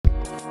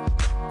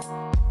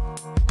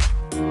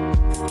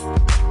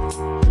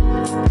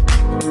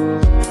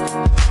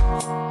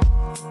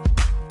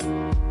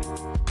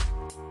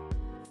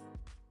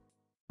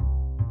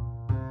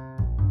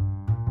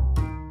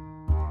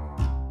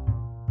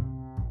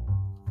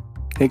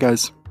Hey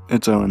guys,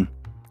 it's Owen,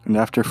 and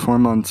after 4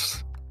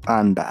 months,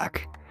 I'm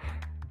back.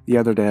 The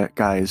other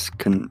guys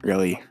couldn't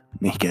really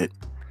make it.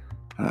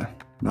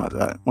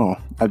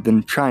 I've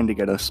been trying to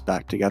get us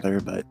back together,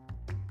 but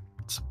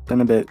it's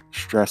been a bit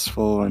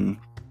stressful and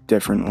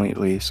different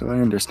lately, so I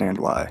understand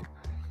why.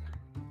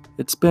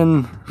 It's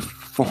been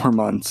 4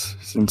 months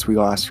since we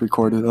last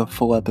recorded a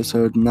full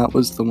episode, and that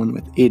was the one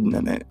with Aiden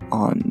in it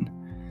on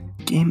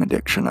game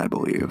addiction, I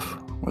believe,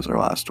 was our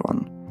last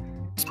one.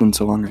 It's been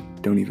so long I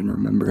don't even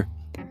remember.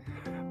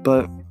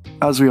 But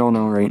as we all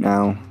know right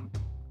now,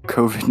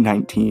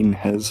 COVID-19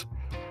 has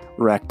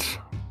wrecked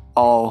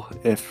all,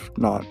 if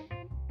not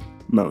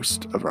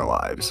most, of our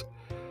lives.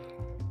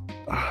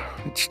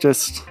 It's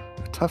just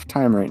a tough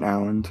time right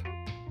now, and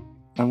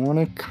I want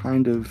to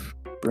kind of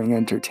bring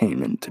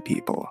entertainment to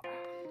people.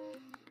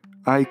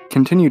 I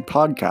continued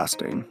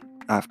podcasting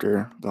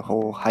after the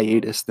whole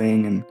hiatus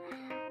thing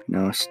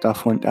and,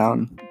 stuff went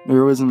down.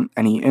 There wasn't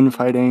any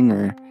infighting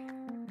or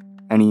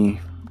any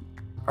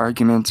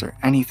arguments or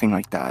anything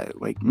like that.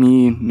 Like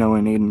me, Noah,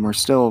 and Aiden, we're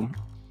still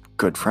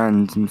good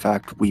friends. In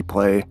fact, we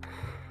play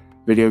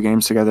video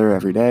games together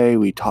every day.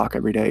 We talk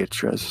every day. It's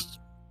just,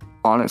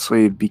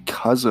 honestly,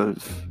 because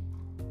of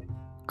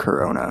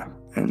Corona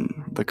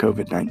and the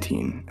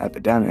COVID-19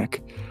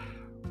 epidemic,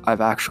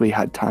 I've actually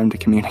had time to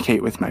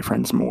communicate with my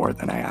friends more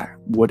than I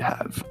would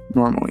have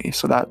normally.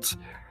 So that's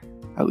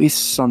at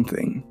least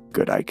something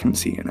good I can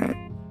see in it.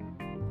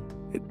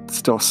 It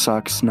still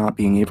sucks not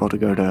being able to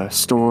go to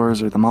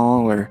stores or the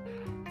mall or,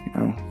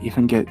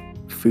 even get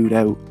food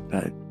out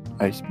that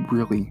I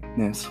really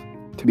miss,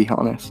 to be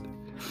honest.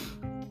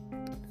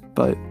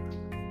 But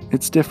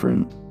it's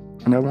different,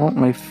 and I want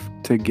life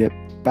to get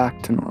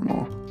back to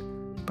normal.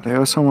 But I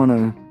also want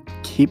to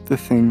keep the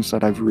things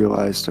that I've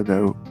realized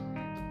about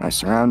my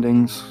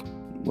surroundings,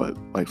 what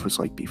life was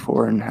like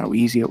before and how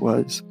easy it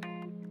was,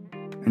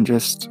 and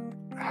just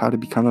how to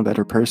become a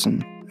better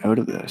person out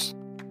of this.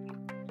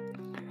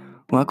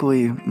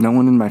 Luckily, no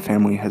one in my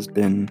family has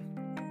been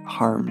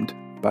harmed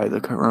by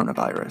the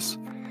coronavirus.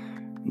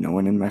 No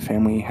one in my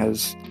family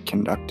has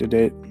conducted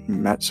it,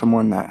 met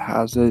someone that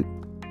has it,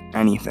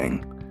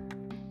 anything.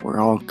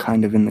 We're all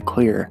kind of in the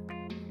clear.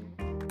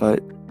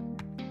 But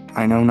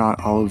I know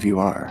not all of you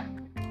are.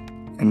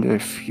 And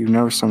if you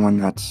know someone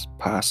that's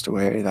passed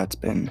away, that's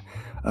been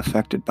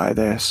affected by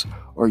this,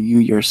 or you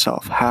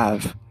yourself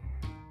have,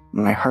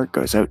 my heart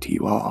goes out to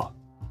you all.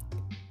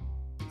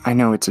 I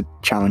know it's a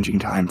challenging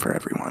time for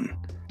everyone,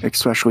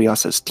 especially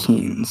us as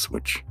teens,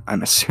 which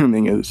I'm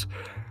assuming is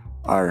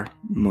our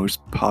most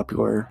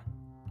popular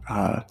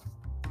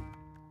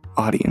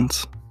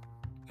audience.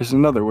 There's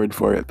another word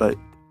for it, but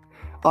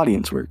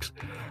audience works.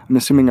 I'm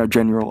assuming our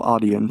general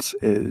audience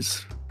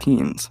is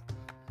teens.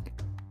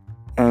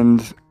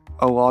 And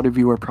a lot of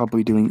you are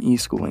probably doing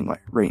e-schooling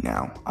right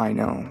now. I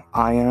know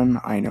I am.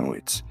 I know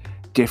it's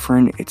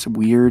different. It's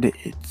weird.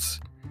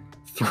 It's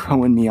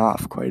throwing me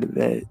off quite a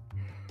bit.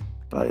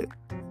 But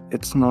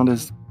it's not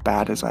as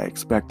bad as I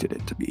expected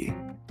it to be.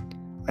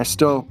 I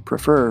still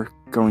prefer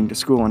going to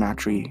school and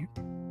actually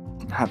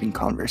having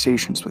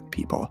conversations with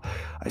people.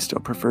 I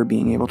still prefer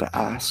being able to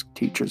ask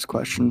teachers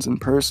questions in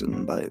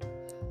person, but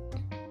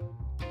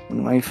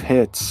when life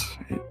hits,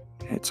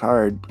 it's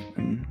hard,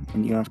 and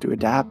when you have to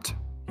adapt,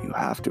 you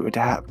have to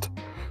adapt.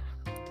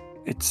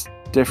 It's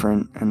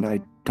different, and I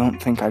don't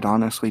think I'd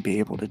honestly be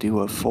able to do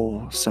a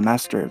full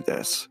semester of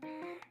this,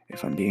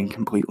 if I'm being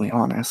completely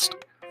honest.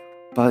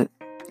 But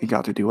you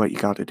got to do what you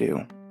got to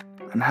do.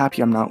 I'm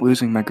happy I'm not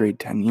losing my grade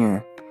 10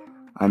 year.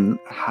 I'm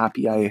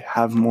happy I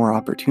have more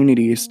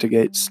opportunities to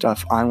get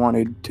stuff I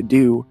wanted to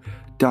do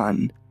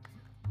done.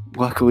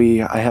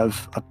 Luckily, I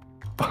have a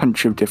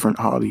bunch of different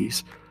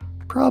hobbies.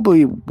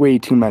 Probably way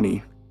too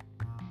many,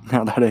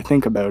 now that I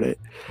think about it.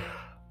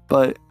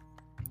 But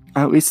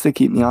at least they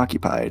keep me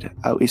occupied.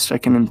 At least I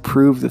can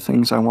improve the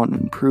things I want to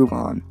improve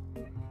on.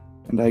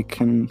 And I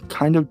can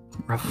kind of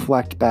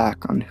reflect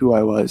back on who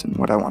I was and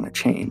what I want to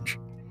change.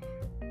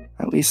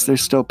 At least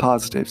there's still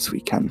positives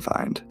we can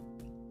find.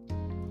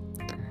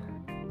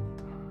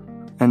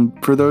 And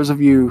for those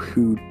of you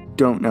who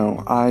don't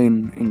know,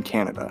 I'm in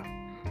Canada.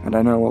 And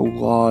I know a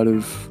lot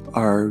of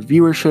our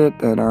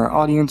viewership and our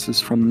audience is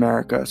from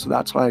America. So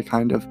that's why I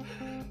kind of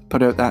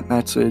put out that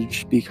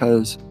message,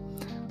 because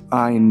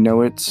I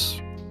know it's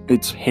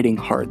hitting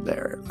hard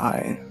there.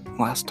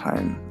 Last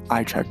time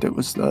I checked, it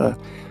was the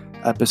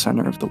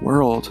epicenter of the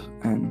world,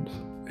 and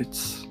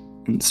it's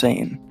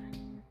insane.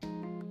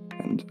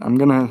 And I'm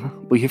gonna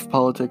leave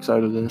politics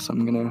out of this.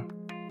 I'm gonna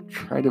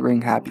try to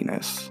bring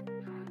happiness,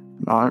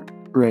 not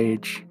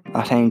rage,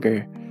 not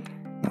anger,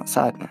 not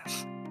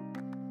sadness.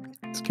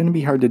 It's gonna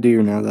be hard to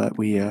do now that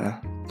we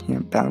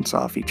can't bounce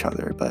off each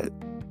other, but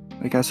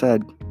like I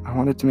said, I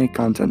wanted to make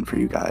content for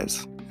you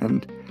guys,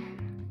 and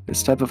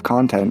this type of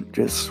content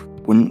just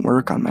wouldn't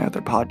work on my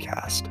other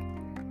podcast.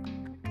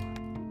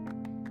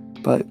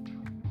 But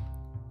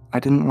I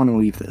didn't want to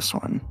leave this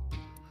one.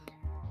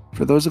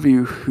 For those of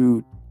you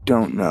who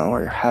don't know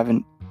or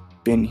haven't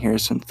been here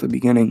since the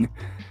beginning,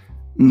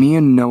 me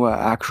and Noah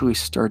actually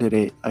started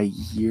it a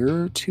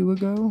year or two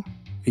ago.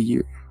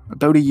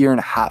 about a year and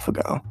a half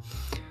ago,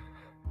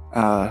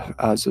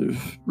 as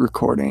of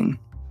recording.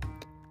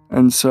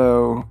 And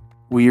so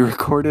we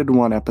recorded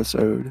one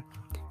episode.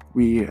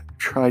 We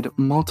tried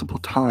multiple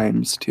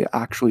times to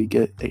actually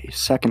get a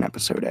second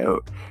episode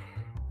out,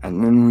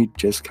 and then we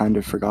just kind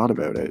of forgot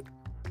about it.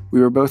 We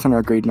were both in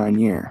our grade 9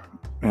 year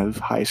of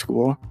high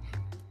school,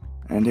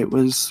 and it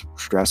was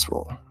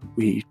stressful.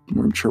 We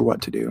weren't sure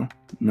what to do.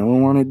 No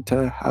one wanted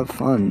to have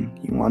fun.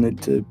 He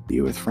wanted to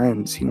be with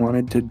friends. He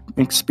wanted to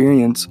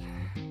experience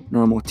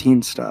normal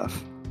teen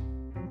stuff.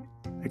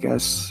 I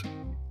guess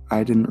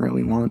I didn't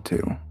really want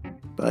to,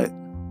 but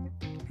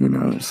who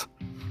knows?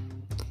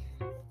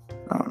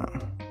 I don't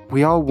know.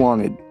 We all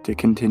wanted to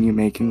continue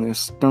making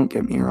this, don't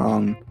get me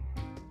wrong,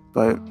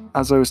 but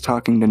as I was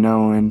talking to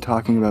Noah and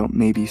talking about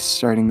maybe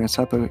starting this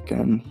up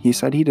again, he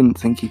said he didn't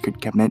think he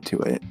could commit to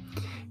it.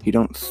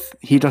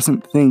 He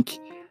doesn't think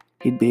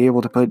he'd be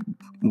able to put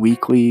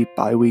weekly,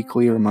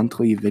 bi-weekly, or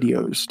monthly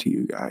videos to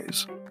you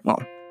guys.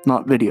 Well,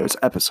 not videos,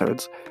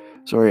 episodes.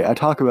 Sorry, I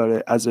talk about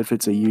it as if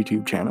it's a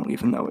YouTube channel,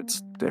 even though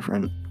it's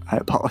different. I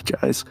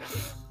apologize.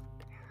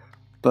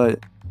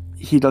 But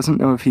he doesn't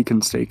know if he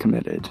can stay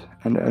committed,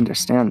 and I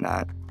understand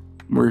that.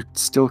 We're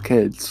still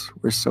kids,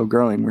 we're still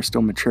growing, we're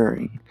still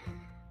maturing.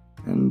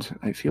 And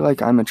I feel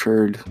like I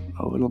matured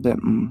a little bit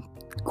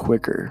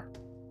quicker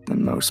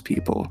than most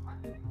people.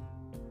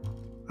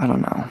 I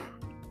don't know.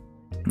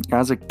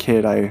 As a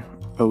kid, I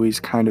always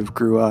kind of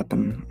grew up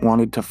and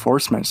wanted to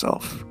force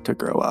myself to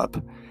grow up.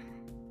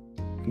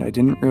 And I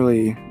didn't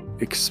really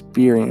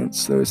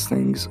experience those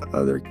things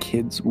other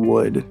kids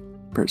would,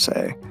 per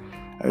se.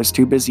 I was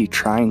too busy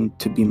trying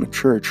to be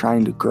mature,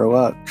 trying to grow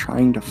up,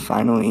 trying to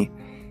finally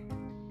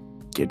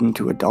get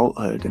into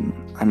adulthood, and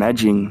I'm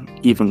edging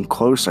even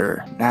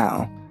closer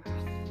now.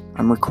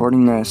 I'm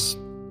recording this,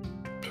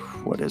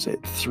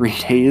 3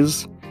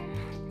 days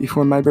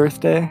before my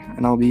birthday,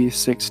 and I'll be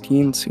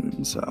 16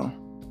 soon, so,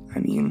 I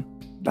mean,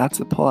 that's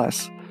a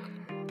plus.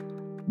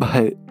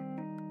 But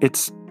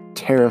it's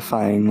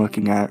terrifying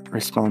looking at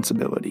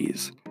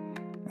responsibilities,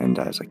 and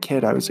as a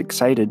kid, I was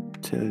excited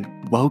to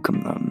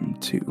welcome them,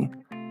 to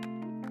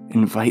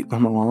invite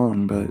them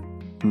along, but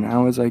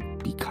now as I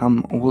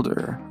become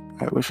older,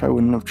 I wish I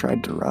wouldn't have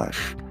tried to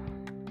rush.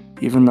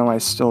 Even though I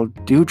still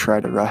do try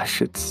to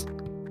rush, it's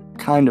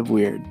kind of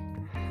weird.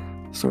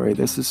 Sorry,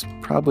 this is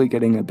probably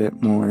getting a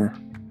bit more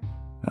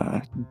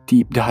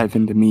deep dive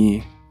into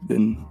me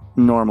than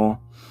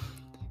normal.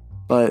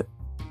 But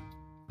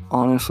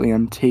honestly,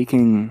 I'm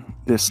taking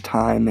this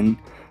time in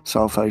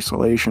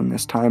self-isolation,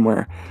 this time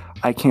where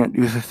I can't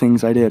do the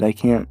things I did. I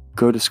can't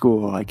go to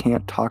school. I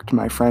can't talk to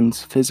my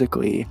friends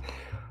physically.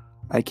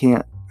 I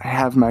can't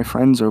have my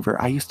friends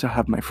over. I used to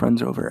have my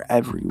friends over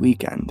every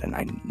weekend, and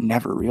I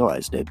never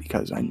realized it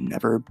because I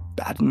never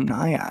batted an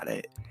eye at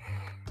it.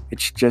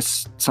 It's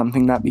just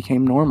something that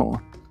became normal.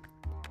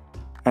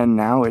 And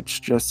now it's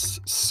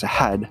just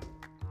sad.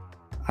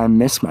 I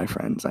miss my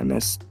friends. I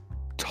miss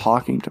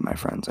talking to my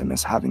friends. I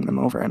miss having them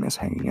over. I miss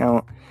hanging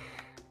out.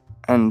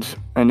 And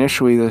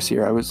initially this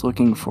year, I was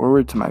looking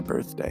forward to my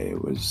birthday.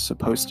 It was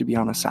supposed to be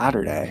on a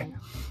Saturday.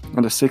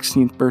 And a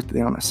 16th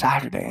birthday on a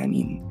Saturday. I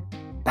mean,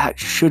 that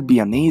should be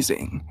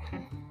amazing.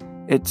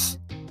 It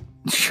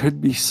should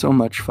be so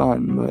much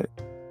fun, but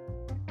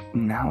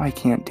now I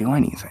can't do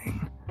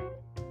anything.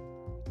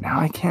 Now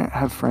I can't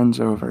have friends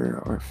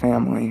over or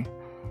family.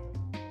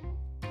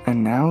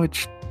 And now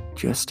it's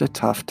just a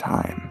tough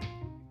time.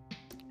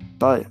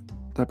 But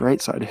the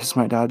bright side is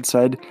my dad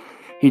said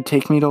he'd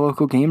take me to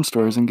local game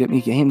stores and get me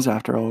games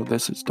after all of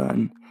this is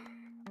done.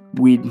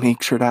 We'd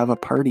make sure to have a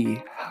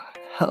party.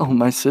 Hell,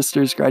 my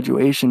sister's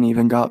graduation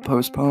even got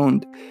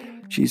postponed.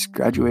 She's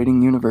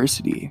graduating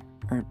university,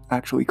 or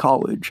actually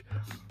college,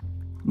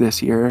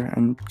 this year,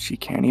 and she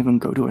can't even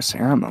go to a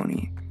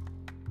ceremony.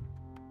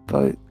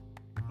 But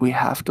we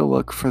have to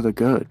look for the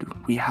good.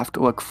 We have to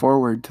look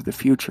forward to the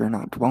future,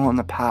 not dwell on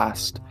the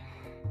past,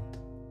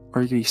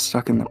 or be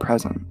stuck in the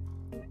present.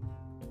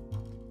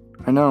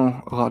 I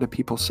know a lot of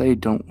people say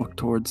don't look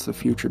towards the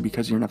future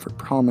because you're never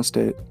promised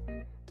it,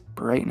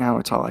 but right now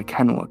it's all I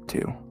can look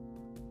to.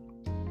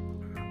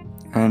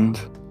 And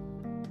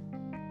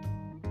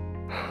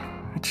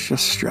it's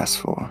just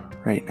stressful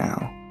right now.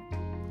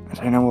 And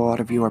I know a lot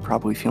of you are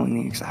probably feeling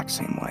the exact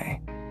same way.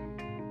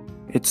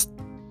 It's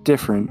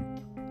different,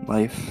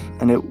 life,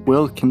 and it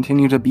will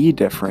continue to be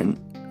different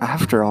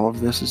after all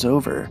of this is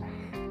over.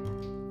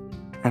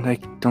 And I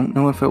don't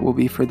know if it will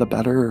be for the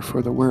better or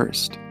for the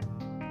worst.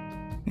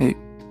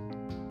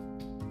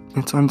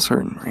 It's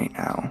uncertain right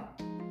now.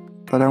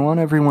 But I want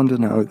everyone to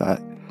know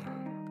that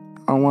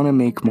I want to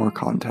make more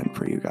content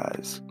for you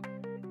guys.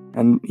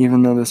 And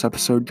even though this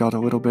episode got a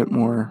little bit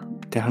more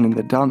down in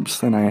the dumps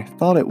than I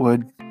thought it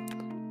would,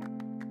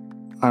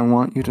 I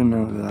want you to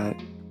know that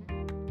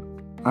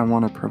I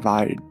want to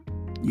provide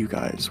you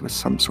guys with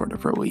some sort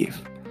of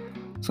relief,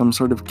 some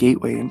sort of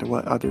gateway into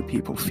what other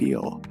people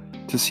feel,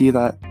 to see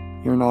that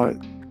you're not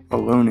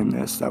alone in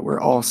this, that we're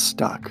all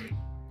stuck,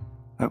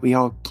 that we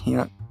all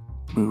can't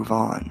move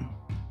on,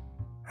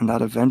 and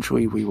that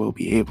eventually we will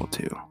be able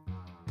to.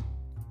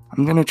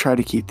 I'm going to try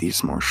to keep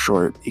these more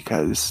short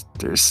because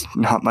there's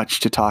not much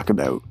to talk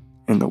about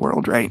in the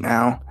world right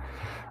now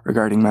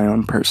regarding my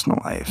own personal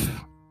life.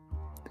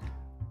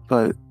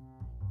 But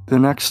the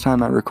next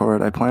time I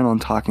record, I plan on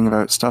talking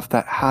about stuff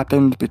that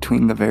happened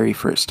between the very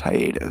first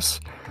hiatus.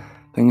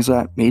 Things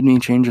that made me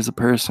change as a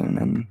person,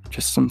 and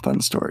just some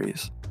fun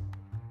stories.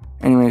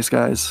 Anyways,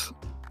 guys,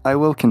 I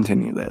will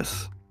continue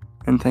this,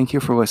 and thank you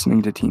for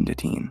listening to Teen to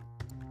Teen.